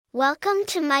Welcome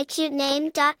to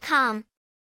mycutename.com.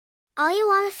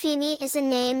 Oluwanifemi is a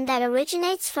name that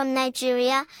originates from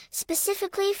Nigeria,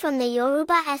 specifically from the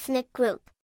Yoruba ethnic group.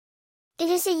 It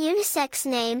is a unisex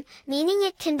name, meaning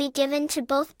it can be given to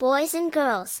both boys and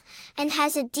girls, and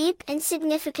has a deep and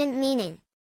significant meaning.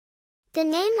 The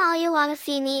name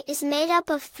Oluwanifemi is made up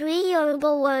of three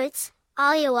Yoruba words,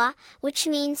 Oluwa, which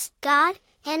means God,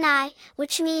 and I,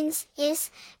 which means is,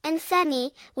 and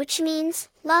Femi, which means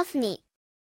love me.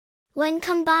 When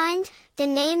combined, the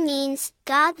name means,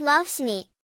 God loves me.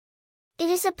 It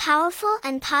is a powerful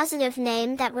and positive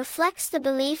name that reflects the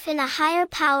belief in a higher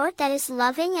power that is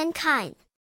loving and kind.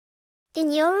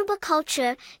 In Yoruba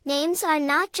culture, names are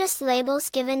not just labels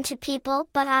given to people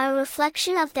but are a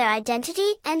reflection of their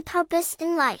identity and purpose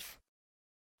in life.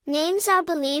 Names are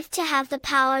believed to have the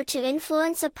power to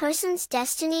influence a person's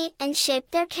destiny and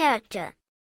shape their character.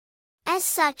 As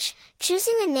such,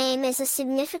 choosing a name is a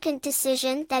significant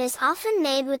decision that is often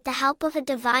made with the help of a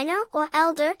diviner or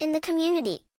elder in the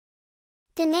community.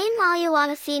 The name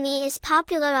Oluwanifemi is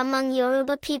popular among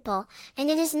Yoruba people,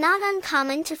 and it is not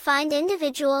uncommon to find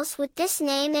individuals with this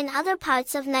name in other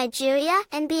parts of Nigeria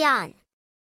and beyond.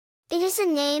 It is a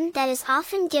name that is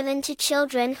often given to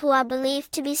children who are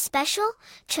believed to be special,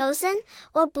 chosen,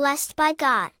 or blessed by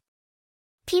God.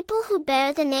 People who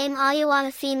bear the name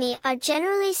Oluwanifemi are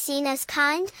generally seen as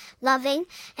kind, loving,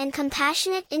 and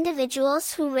compassionate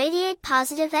individuals who radiate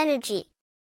positive energy.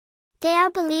 They are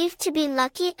believed to be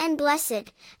lucky and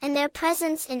blessed, and their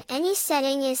presence in any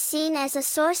setting is seen as a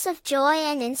source of joy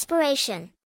and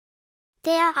inspiration.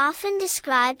 They are often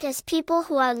described as people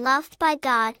who are loved by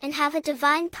God and have a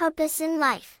divine purpose in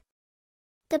life.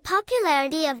 The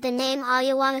popularity of the name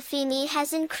Oluwanifemi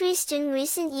has increased in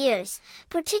recent years,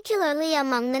 particularly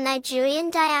among the Nigerian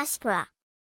diaspora.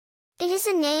 It is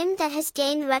a name that has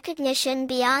gained recognition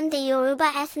beyond the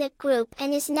Yoruba ethnic group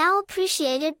and is now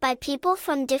appreciated by people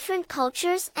from different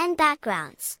cultures and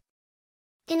backgrounds.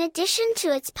 In addition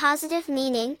to its positive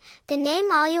meaning, the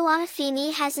name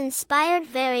Oluwanifemi has inspired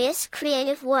various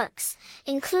creative works,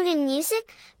 including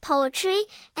music, poetry,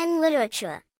 and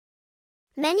literature.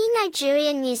 Many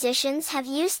Nigerian musicians have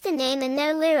used the name in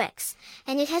their lyrics,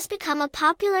 and it has become a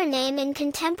popular name in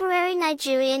contemporary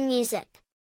Nigerian music.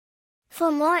 For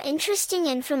more interesting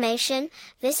information,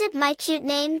 visit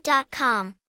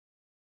mycutename.com.